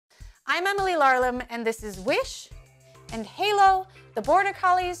I'm Emily Larlham, and this is Wish and Halo, the Border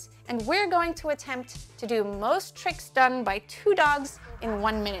Collies, and we're going to attempt to do most tricks done by 2 dogs in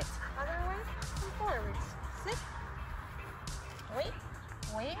 1 minute. Other way and forwards. Sit. Wait.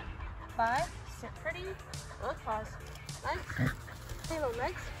 Wait. 5. Sit pretty. Look, pause. Legs. Halo,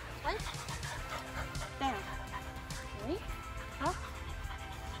 legs. Legs. Down. Wait. Up.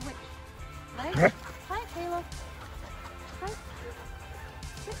 Switch. Legs. Plank, Halo. Plank.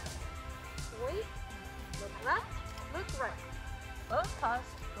 Sit. Wait. Look left. Look right. Both pause.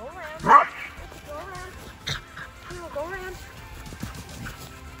 Go around. Go around. Halo, go around.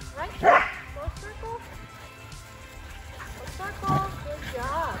 Right. Go circle. Go circle. Good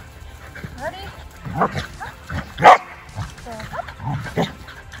job. Ready? Up.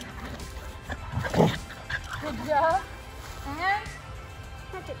 Good job. And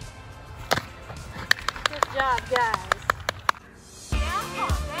catch it. Good job, guys. Down,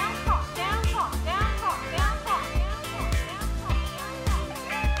 pause, down, pause, down, pause, down, pause, down, pause, down, pause,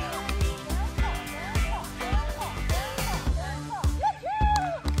 down, pause, down, pause, down, pause.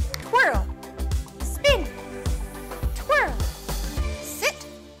 Twirl, spin, twirl, sit.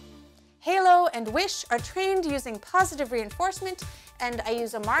 Halo and Wish are trained using positive reinforcement, and I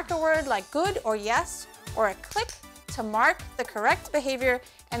use a marker word like good or yes or a click to mark the correct behavior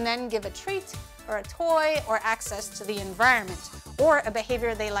and then give a treat or a toy or access to the environment or a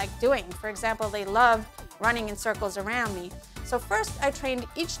behavior they like doing. For example, they love running in circles around me. So first I trained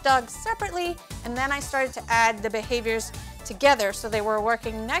each dog separately, and then I started to add the behaviors together so they were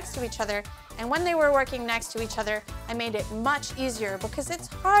working next to each other. And when they were working next to each other, I made it much easier because it's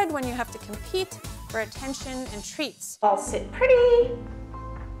hard when you have to compete for attention and treats. All sit pretty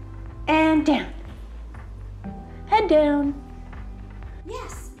and down. Head down.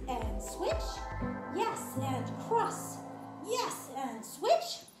 Yes, and switch. Yes, and cross. Yes, and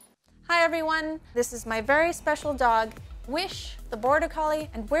switch. Hi everyone, this is my very special dog, Wish, the Border Collie,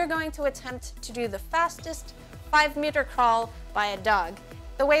 and we're going to attempt to do the fastest 5-meter crawl by a dog.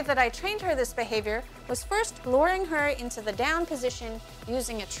 The way that I trained her this behavior was first luring her into the down position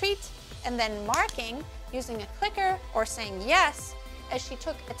using a treat, and then marking using a clicker or saying yes as she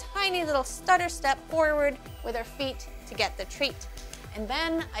took a tiny little stutter step forward with her feet to get the treat. And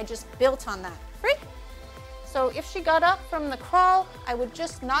then I just built on that. Free? So if she got up from the crawl, I would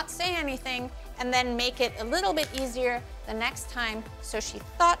just not say anything and then make it a little bit easier the next time so she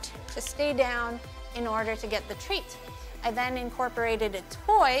thought to stay down in order to get the treat. I then incorporated a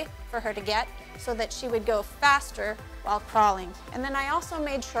toy for her to get so that she would go faster while crawling. And then I also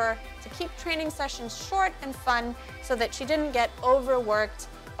made sure to keep training sessions short and fun so that she didn't get overworked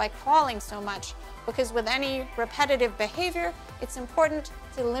by crawling so much, because with any repetitive behavior, it's important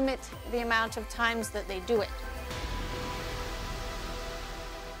to limit the amount of times that they do it.